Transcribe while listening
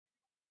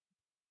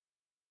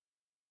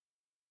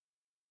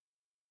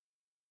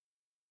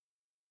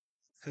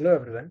Hello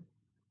everyone,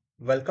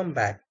 welcome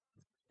back.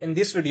 In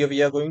this video,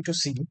 we are going to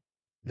see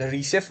the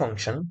reshape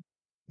function.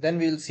 Then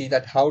we'll see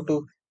that how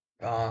to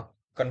uh,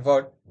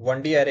 convert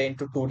 1D array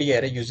into 2D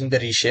array using the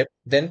reshape.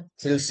 Then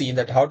we'll see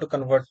that how to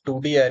convert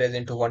 2D arrays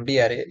into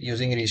 1D array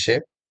using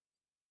reshape.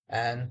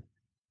 And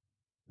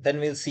then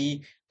we'll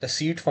see the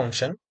seed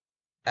function.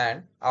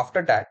 And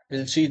after that,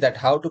 we'll see that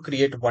how to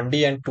create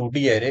 1D and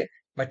 2D array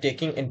by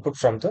taking input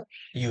from the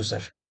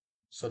user.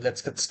 So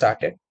let's get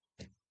started.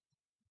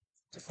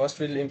 So first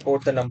we'll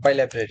import the NumPy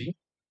library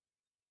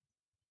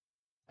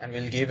and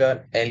we'll give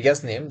an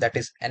alias name that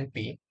is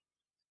np.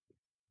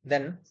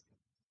 Then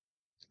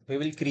we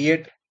will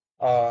create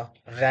a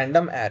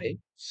random array.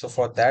 So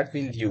for that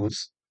we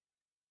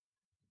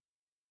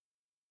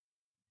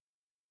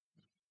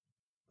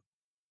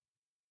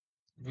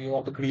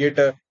want to create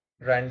a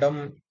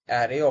random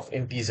array of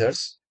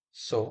integers.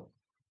 So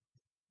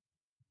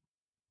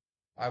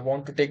I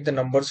want to take the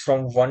numbers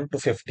from 1 to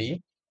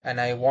 50 and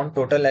I want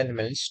total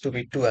elements to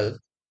be 12.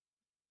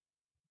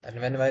 And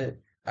when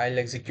I'll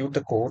execute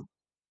the code,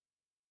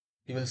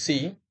 you will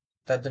see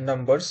that the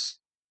numbers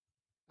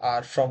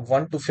are from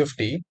 1 to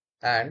 50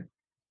 and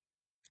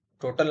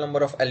total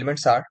number of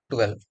elements are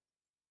 12.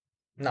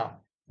 Now,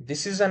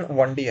 this is an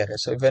 1D array.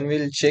 So when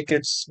we'll check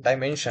its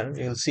dimension,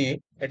 you'll see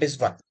it is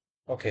 1.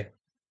 Okay.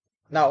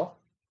 Now,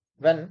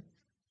 when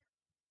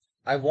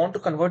I want to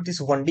convert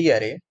this 1D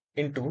array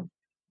into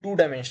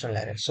two-dimensional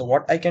array, so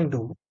what I can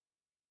do,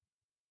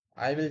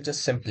 I will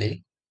just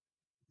simply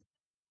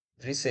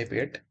reshape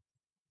it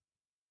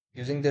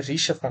using the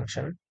reshape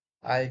function.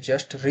 I'll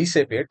just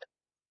reshape it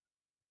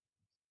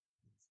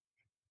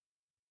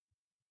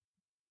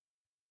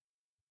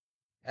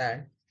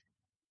and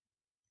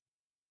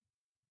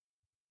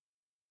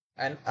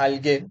I'll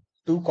give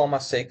 2 comma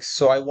 6.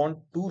 So I want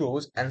 2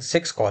 rows and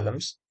 6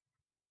 columns,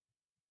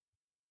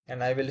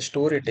 and I will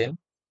store it in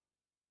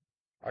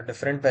a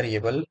different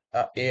variable,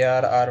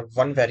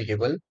 arr1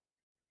 variable.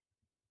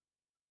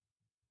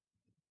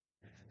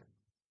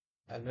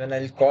 And when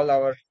I'll call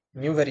our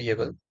new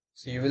variable,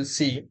 so you will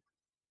see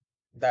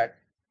that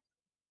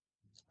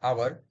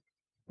our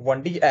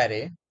 1D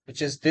array,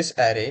 which is this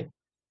array,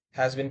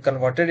 has been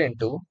converted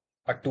into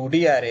a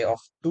 2D array of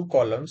 2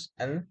 columns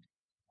and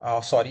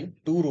 2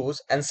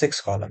 rows and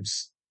 6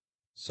 columns.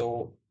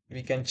 So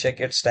we can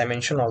check its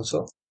dimension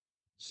also.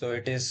 So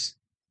it is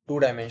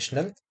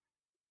 2-dimensional,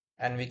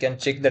 and we can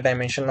check the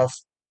dimension of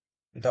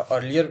the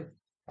earlier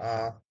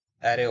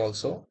array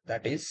also,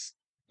 that is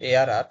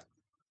arr.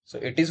 So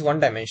it is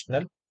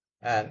 1-dimensional,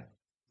 and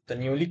the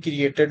newly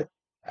created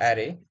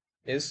array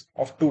is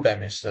of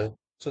 2-dimensional.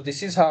 So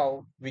this is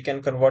how we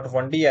can convert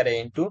 1D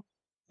array into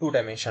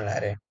 2-dimensional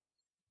array.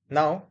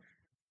 Now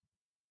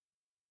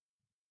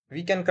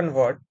we can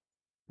convert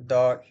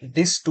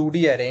this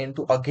 2D array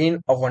into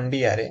again a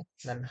 1D array.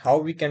 Then how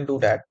we can do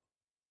that?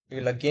 We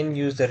will again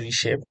use the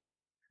reshape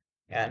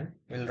and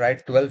we'll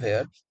write 12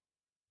 here,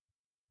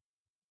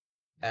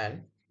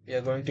 and we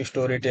are going to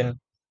store it in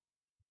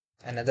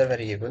another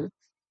variable.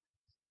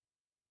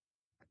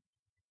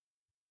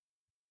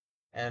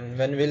 And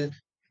when we'll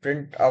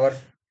print our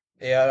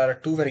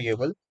arr2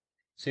 variable,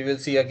 so you will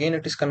see again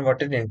it is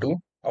converted into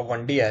a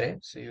 1D array.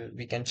 So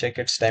we can check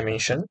its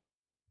dimension.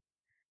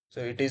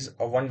 So it is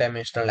a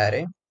 1-dimensional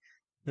array.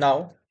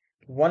 Now,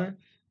 one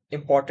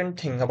important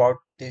thing about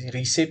the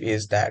reshape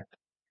is that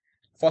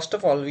first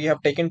of all, we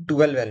have taken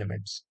 12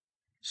 elements.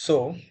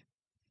 So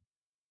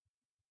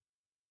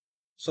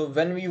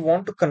when we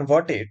want to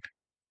convert it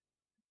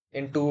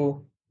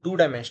into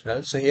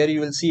two-dimensional, so here you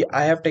will see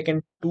I have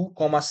taken 2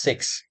 comma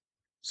 6.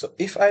 So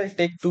if I'll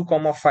take 2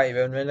 comma 5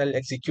 and when I'll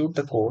execute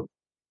the code,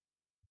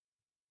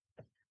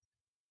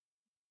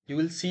 you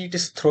will see it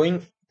is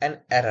throwing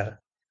an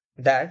error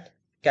that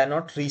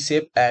cannot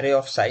reshape array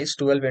of size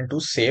 12 into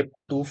shape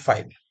to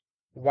 5.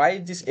 Why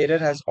this error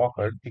has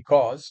occurred?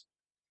 Because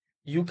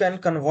you can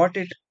convert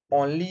it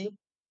only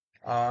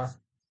uh,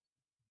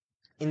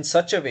 in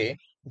such a way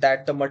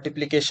that the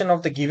multiplication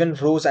of the given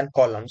rows and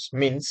columns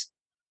means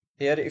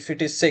here if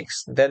it is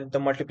 6, then the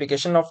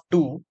multiplication of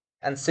 2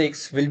 and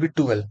 6 will be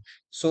 12.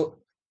 So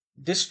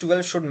this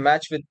 12 should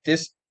match with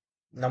this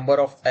number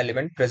of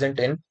element present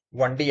in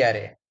 1D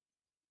array.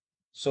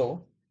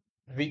 So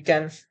we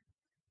can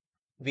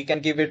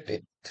give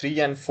it 3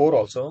 and 4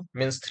 also,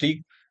 means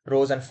 3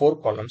 rows and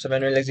 4 columns. So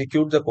when we'll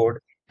execute the code,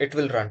 it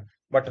will run.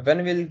 But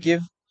when we'll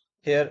give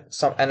here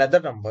some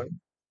another number,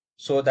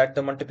 so that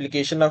the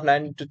multiplication of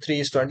 9 into 3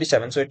 is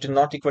 27, so it is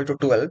not equal to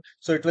 12,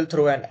 so it will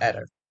throw an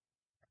error.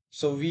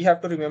 So we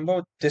have to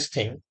remember this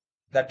thing,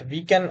 that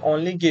we can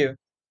only give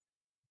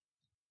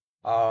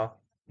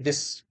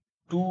this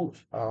two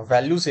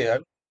values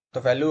here,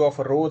 the value of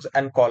rows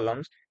and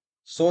columns,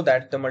 so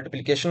that the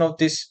multiplication of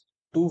these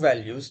two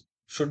values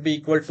should be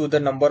equal to the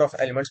number of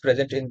elements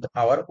present in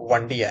our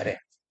 1D array.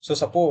 So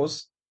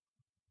suppose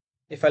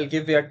if I'll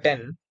give here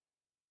 10,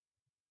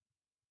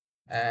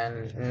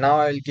 and now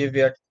I'll give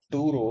here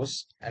 2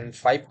 rows and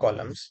 5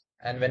 columns,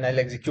 and when I'll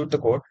execute the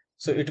code,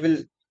 so it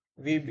will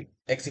be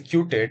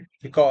executed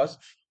because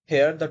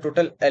here the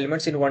total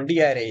elements in 1D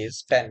array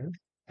is 10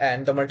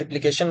 and the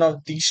multiplication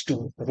of these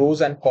two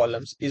rows and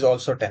columns is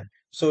also 10.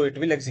 So it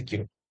will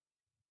execute.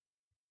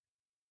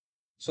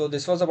 So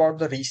this was about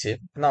the reshape.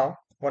 Now,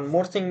 one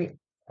more thing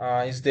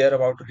is there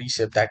about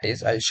reshape, that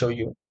is, I'll show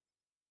you.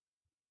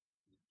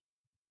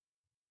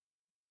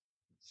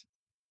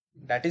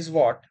 That is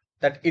what?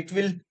 That it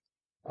will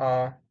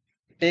uh,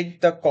 take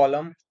the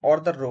column or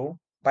the row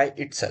by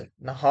itself.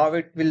 Now, how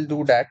it will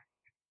do that?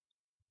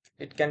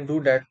 It can do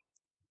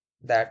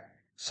that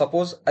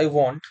suppose I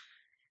want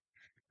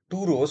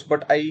two rows,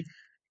 but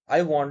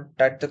I want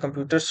that the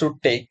computer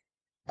should take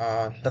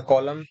the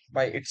column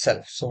by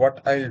itself. So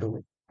what I'll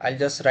do, I'll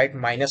just write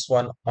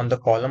 -1 on the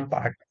column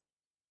part.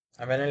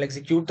 And when I'll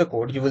execute the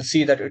code, you will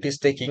see that it is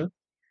taking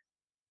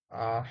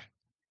uh,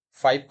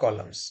 5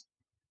 columns.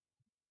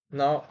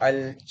 Now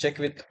I'll check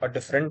with a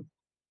different.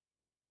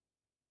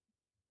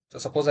 So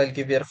suppose I'll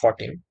give here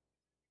 14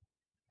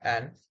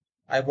 and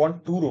I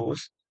want two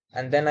rows,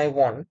 and then I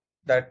want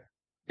that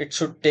it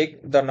should take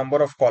the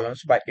number of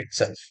columns by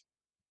itself.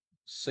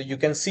 So you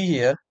can see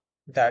here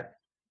that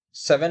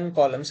 7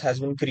 columns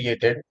has been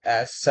created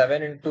as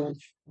 7 into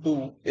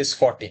 2 is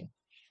 14.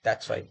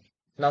 That's right.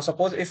 Now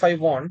suppose if I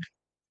want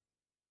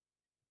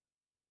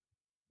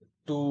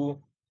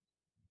to,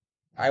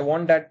 I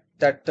want that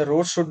the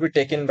row should be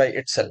taken by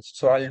itself.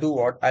 So I'll do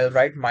what? I'll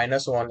write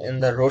 -1 in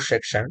the row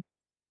section,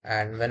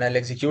 and when I'll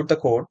execute the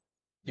code,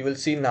 you will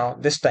see now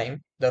this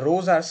time the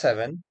rows are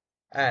 7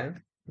 and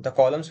the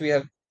columns we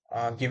have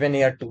given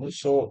here 2.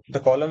 So the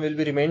column will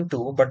be remain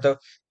 2,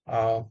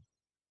 uh,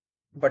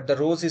 but the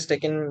rows is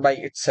taken by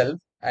itself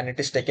and it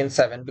is taken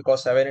 7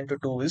 because 7 into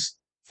 2 is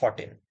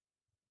 14.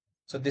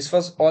 So this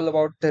was all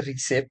about the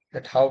reshape,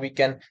 that how we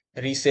can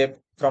reshape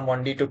from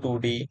 1D to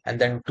 2D and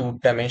then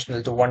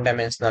two-dimensional to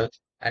one-dimensional,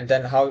 and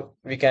then how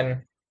we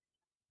can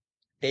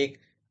take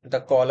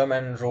the column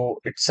and row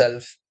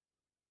itself.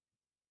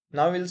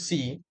 Now we'll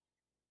see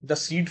the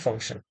seed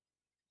function.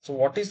 So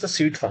what is the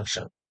seed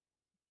function?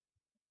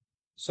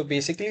 So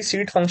basically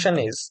seed function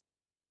is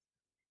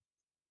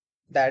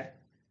that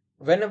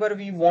whenever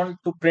we want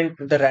to print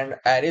the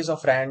arrays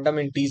of random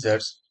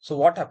integers, so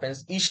what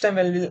happens each time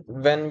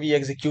when we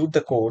execute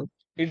the code,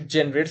 it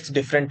generates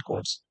different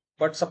codes.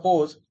 But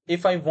suppose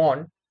if I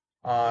want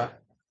uh,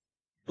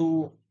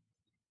 to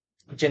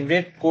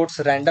generate codes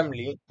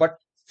randomly but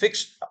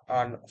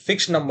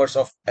fixed numbers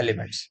of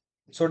elements,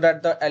 so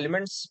that the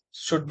elements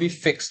should be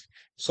fixed,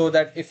 so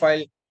that if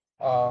I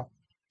uh,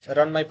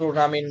 run my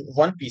program in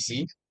one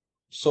PC,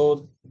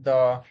 so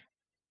the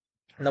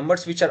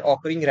numbers which are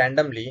occurring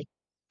randomly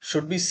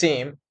should be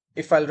same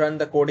if I'll run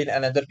the code in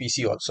another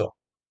PC also.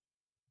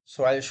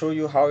 So I'll show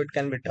you how it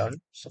can be done.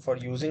 So for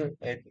using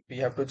it, we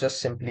have to just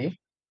simply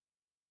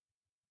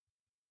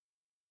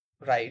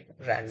write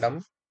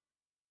random.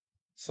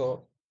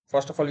 So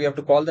first of all, we have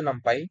to call the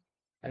NumPy,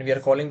 and we are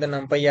calling the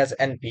NumPy as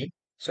np.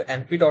 So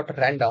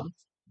np.random,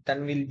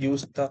 then we'll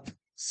use the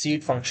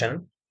seed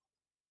function,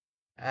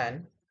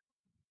 and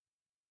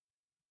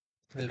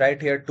we'll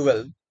write here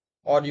 12,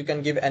 or you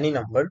can give any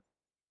number.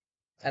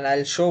 And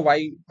I'll show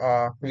why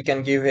we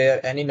can give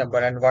here any number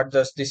and what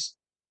does this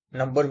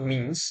number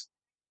means.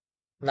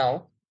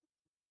 Now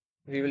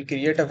we will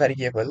create a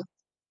variable,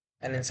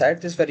 and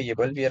inside this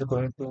variable we are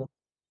going to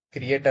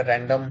create a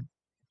random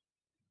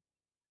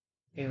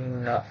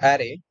in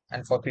array.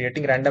 And for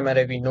creating random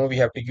array, we know we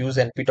have to use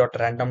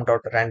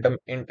np.random.random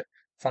int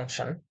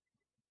function.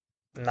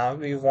 Now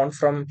we want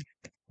from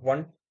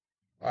 1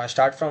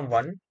 start from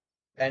 1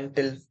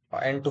 until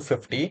n to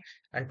 50,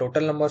 and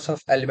total numbers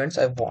of elements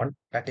I want,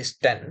 that is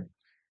 10.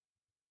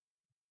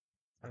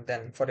 And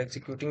then for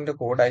executing the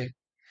code, I'll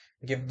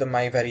give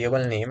my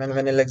variable name, and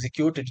when I'll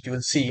execute it, you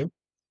will see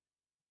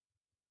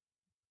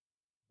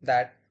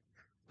that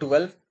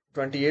 12,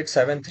 28,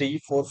 7, 3,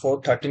 4,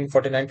 4, 13,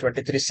 49,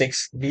 23,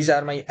 6. These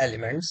are my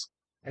elements.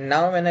 And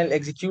now when I'll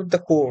execute the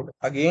code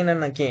again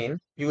and again,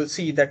 you will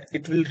see that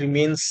it will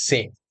remain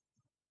same.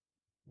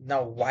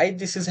 Now, why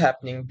this is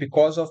happening?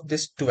 Because of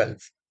this 12.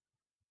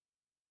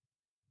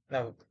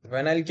 Now,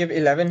 when I'll give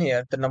 11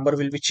 here, the number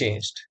will be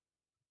changed.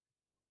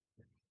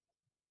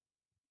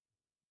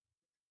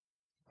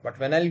 But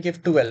when I'll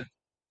give 12,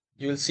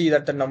 you will see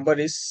that the number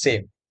is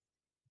same.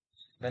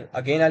 When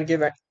again I'll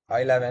give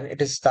 11,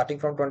 it is starting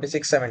from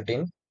 26,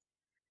 17.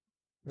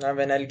 Now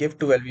when I'll give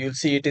 12, you'll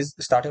see it is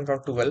starting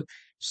from 12.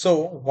 So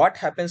what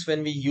happens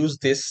when we use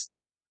this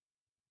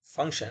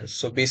function?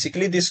 So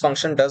basically this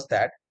function does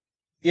that.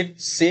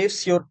 It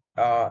saves your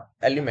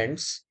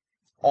elements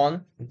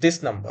on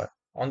this number,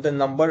 on the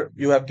number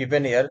you have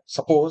given here.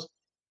 Suppose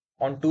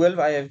on 12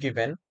 I have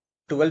given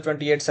 12,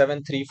 28,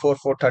 7, 3, 4,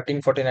 4,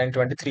 13, 49,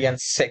 23 and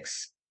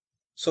 6.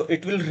 So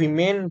it will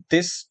remain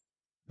this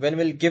when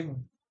we'll give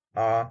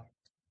uh,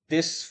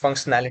 this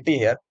functionality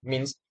here,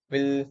 means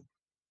will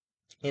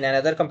in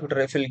another computer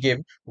if we'll give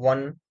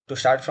 1 to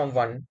start from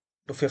 1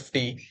 to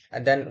 50,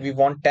 and then we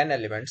want 10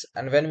 elements,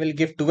 and when we'll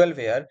give 12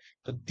 here,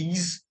 so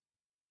these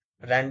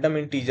random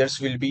integers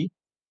will be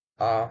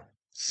uh,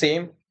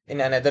 same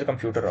in another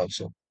computer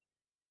also.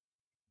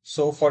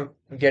 So for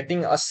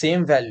getting a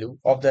same value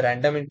of the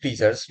random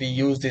integers, we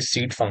use these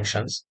seed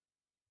functions.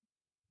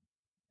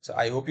 So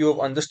I hope you have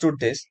understood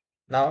this.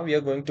 Now we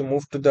are going to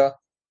move to the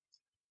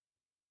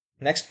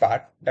next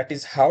part, that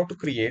is how to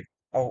create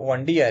a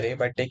 1D array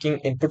by taking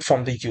input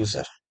from the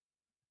user.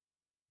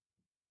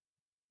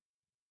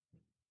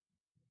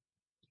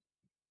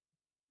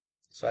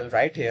 So I'll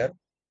write here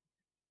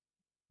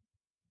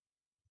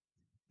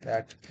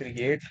that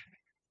create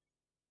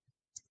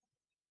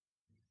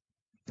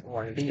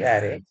 1D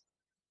array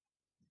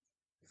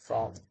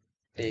from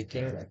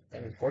taking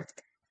input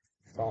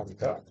from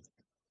the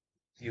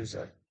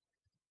user.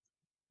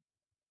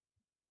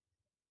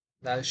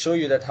 Now I'll show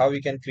you that how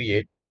we can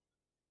create.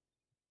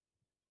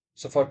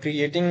 So for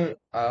creating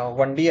a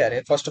 1D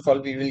array, first of all,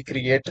 we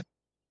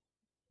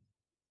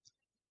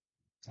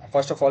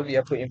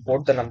have to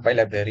import the NumPy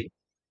library.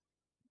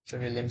 So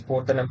we'll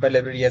import the NumPy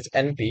library as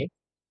NP.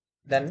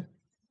 Then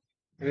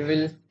we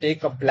will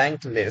take a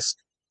blank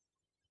list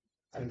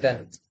and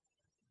then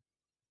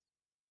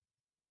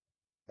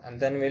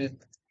we'll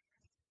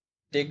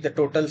take the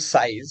total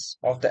size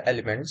of the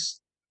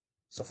elements.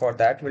 So for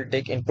that, we'll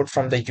take input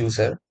from the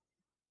user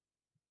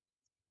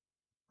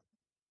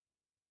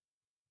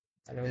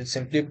and we'll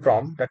simply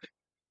prompt that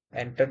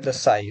enter the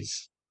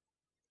size.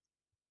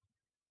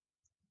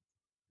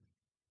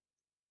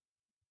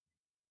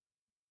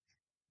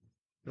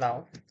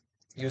 Now,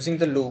 using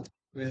the loop,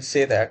 we'll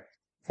say that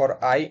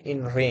for I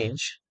in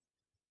range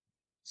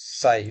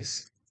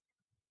size,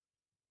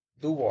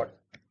 do what?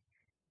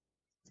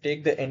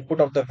 Take the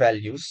input of the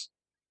values.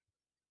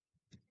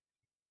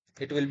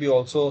 It will be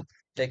also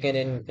taken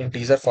in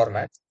integer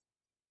format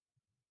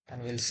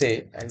and we'll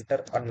say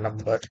enter a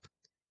number.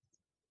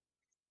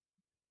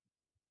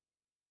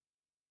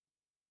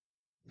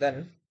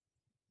 Then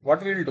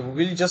what we'll do,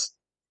 we'll just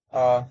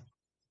uh,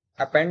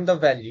 append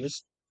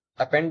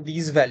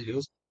these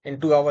values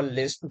into our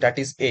list, that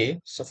is A.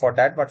 So for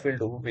that, what we'll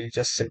do, we'll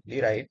just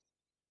simply write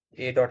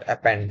A dot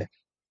append.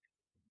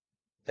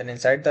 Then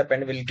inside the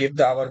append, we'll give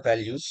our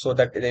values so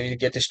that they will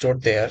get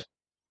stored there.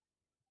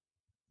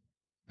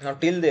 Now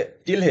till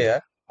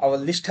here, our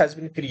list has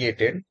been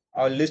created.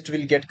 Our list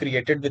will get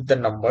created with the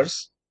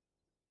numbers.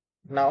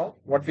 Now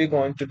what we're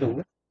going to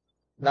do,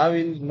 now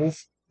we'll move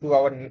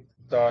to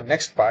the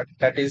next part,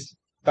 that is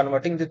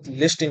converting the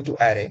list into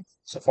array.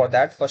 So for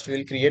that, first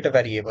we'll create a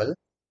variable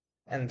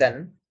and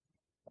then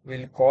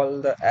we'll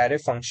call the array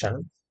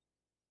function,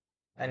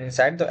 and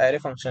inside the array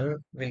function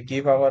we'll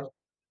give our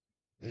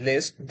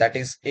list, that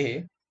is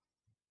A,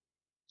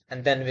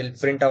 and then we'll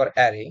print our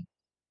array.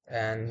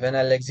 And when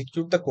I'll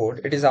execute the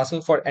code, it is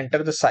asking for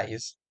enter the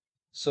size,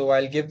 so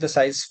I'll give the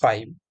size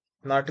 5.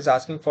 Now it is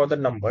asking for the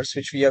numbers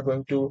which we are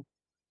going to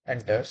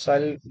enter, so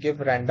I'll give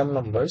random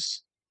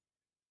numbers,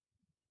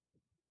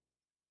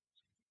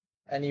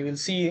 and you will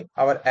see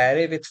our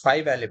array with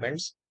 5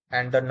 elements,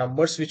 and the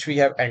numbers which we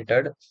have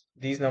entered,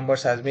 these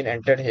numbers has been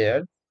entered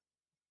here,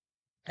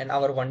 and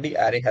our 1D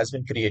array has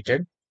been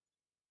created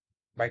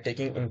by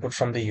taking input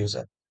from the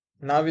user.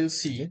 Now we'll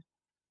see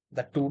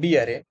the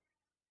 2D array,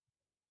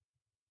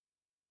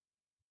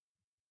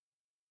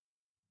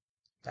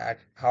 that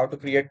how to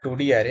create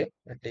 2D array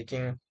by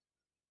taking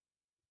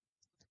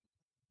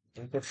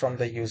input from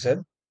the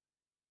user.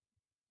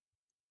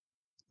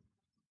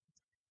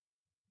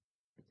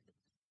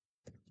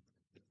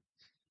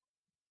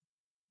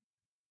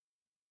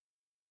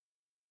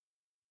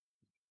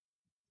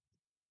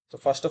 So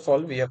first of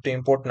all, we have to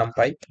import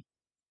NumPy.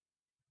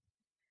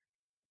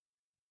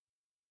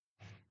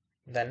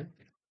 Then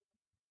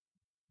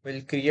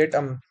we'll create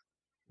a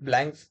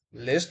blank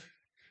list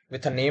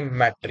with a name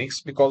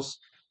matrix, because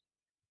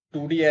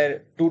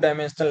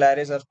 2-dimensional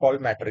arrays are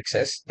called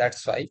matrices.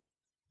 That's why.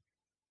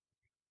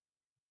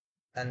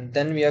 And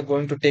then we are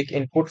going to take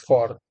input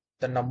for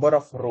the number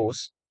of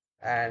rows,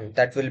 and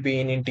that will be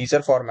in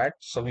integer format.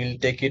 So we'll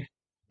take it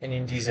in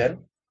integer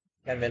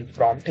and then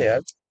prompt here,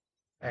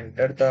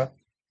 enter the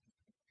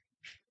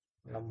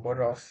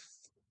number of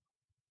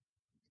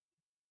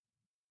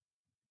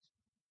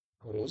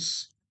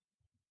rows.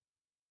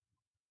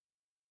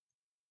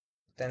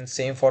 Then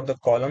same for the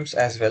columns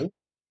as well.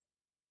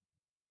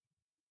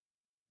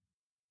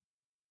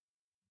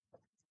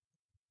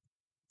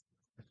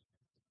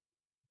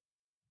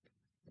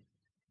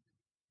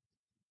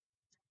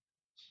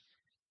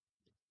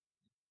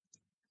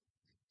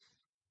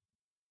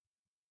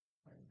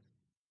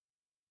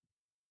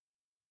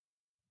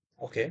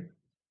 Okay.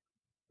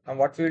 And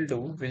what we'll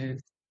do, we'll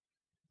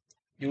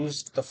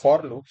use the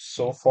for loop.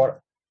 So for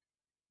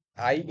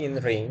I in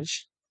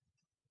range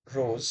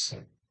rows,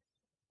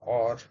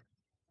 or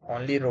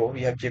only row,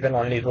 we have given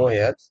only row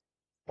here.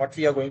 What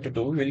we are going to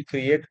do, we'll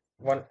create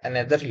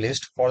another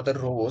list for the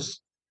rows,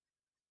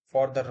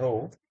 for the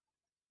row,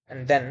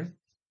 and then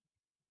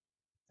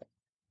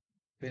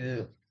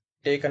we'll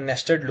take a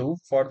nested loop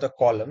for the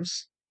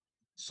columns.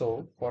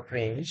 So for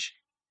range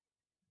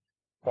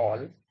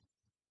call,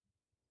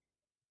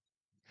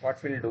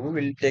 what we'll do,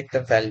 we'll take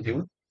the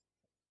value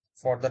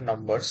for the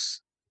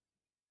numbers,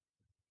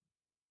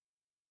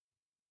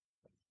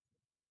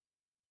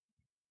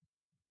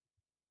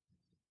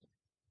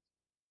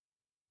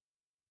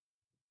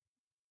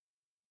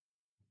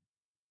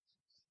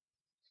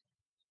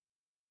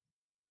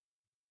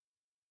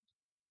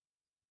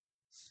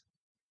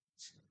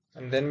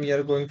 and then we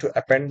are going to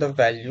append the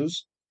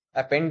values.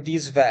 Append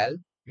these val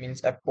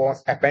means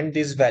append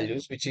these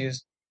values, which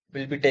is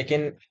will be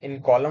taken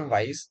in column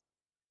wise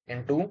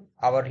into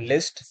our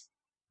list,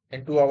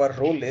 into our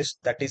row list,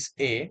 that is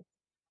A.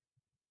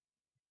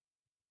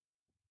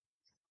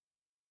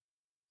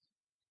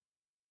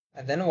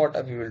 And then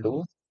what we will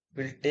do,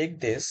 we'll take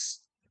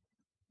this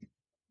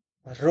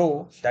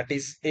row, that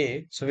is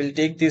A. So we'll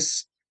take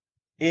this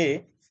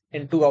A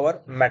into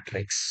our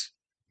matrix.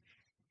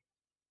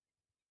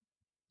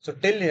 So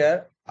till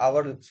here,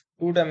 our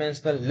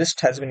two-dimensional list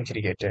has been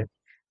created.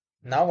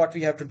 Now what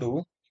we have to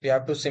do, we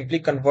have to simply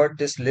convert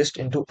this list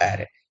into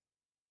array.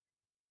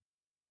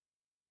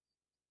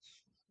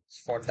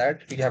 For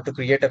that, we have to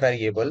create a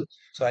variable.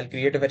 So I'll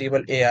create a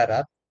variable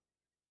arr,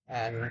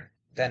 and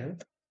then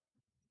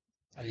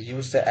I'll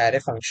use the array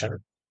function,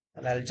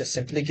 and I'll just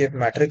simply give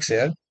matrix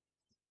here,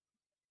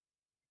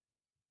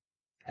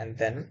 and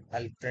then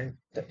I'll print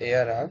the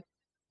arr.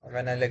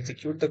 When I'll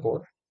execute the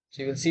code,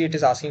 so you will see it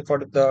is asking for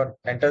the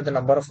enter the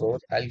number of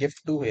rows. I'll give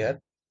 2 here.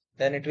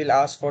 Then it will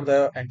ask for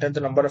the enter the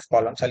number of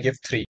columns. I'll give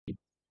 3.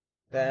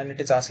 Then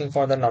it is asking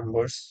for the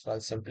numbers. So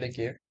I'll simply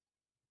give,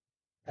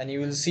 and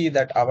you will see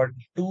that our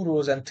 2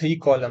 rows and 3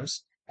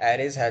 columns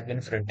arrays have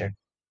been printed.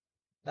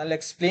 Now I'll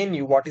explain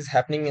you what is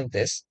happening in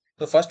this.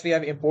 So first we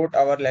have import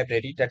our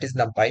library, that is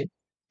NumPy.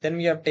 Then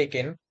we have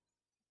taken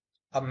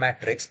a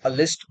matrix, a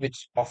list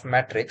which of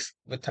matrix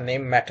with a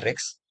name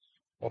matrix.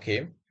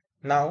 Okay.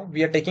 Now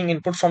we are taking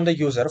input from the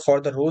user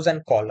for the rows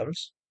and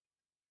columns.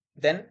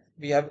 Then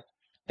we have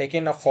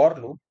taken a for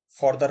loop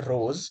for the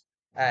rows,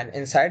 and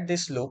inside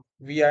this loop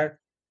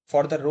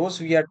for the rows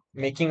we are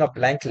making a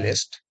blank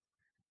list.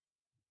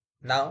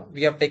 Now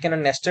we have taken a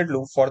nested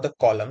loop for the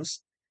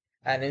columns,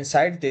 and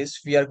inside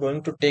this we are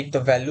going to take the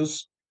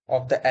values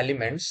of the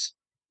elements.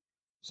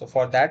 So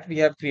for that we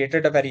have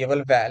created a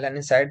variable val, and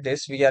inside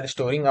this we are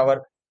storing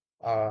our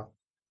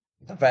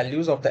the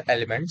values of the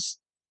elements,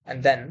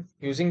 and then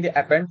using the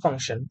append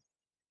function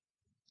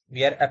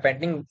we are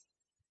appending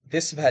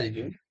this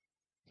value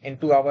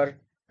into our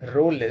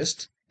row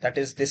list, that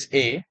is this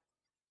A.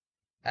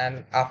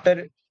 And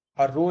after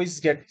a row is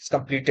gets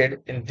completed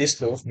in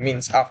this loop,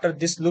 means after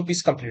this loop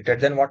is completed,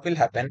 then what will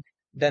happen,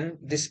 then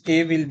this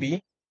A will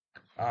be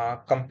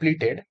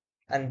completed.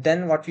 And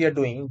then what we are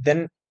doing,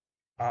 then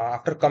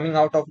after coming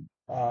out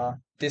of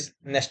this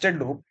nested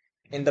loop,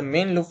 in the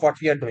main loop what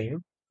we are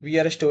doing, we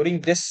are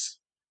storing this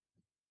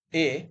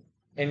A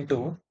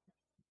into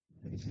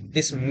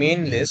this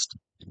main list,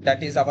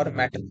 that is our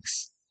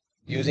matrix,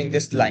 using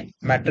this line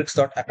matrix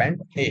dot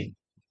append A.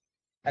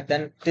 And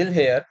then till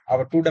here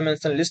our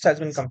two-dimensional list has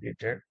been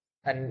completed.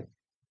 And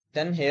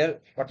then here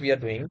what we are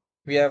doing,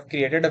 we have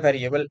created a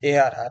variable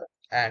arr,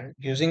 and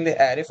using the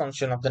array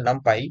function of the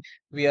NumPy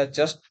we are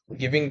just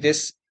giving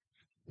this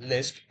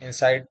list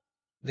inside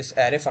this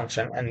array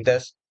function,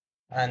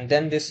 and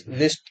then this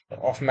list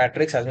of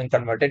matrix has been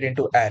converted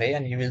into array,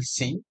 and you will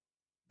see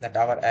that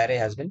our array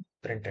has been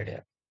printed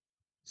here.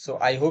 So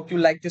I hope you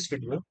like this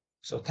video.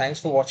 So thanks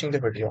for watching the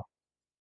video.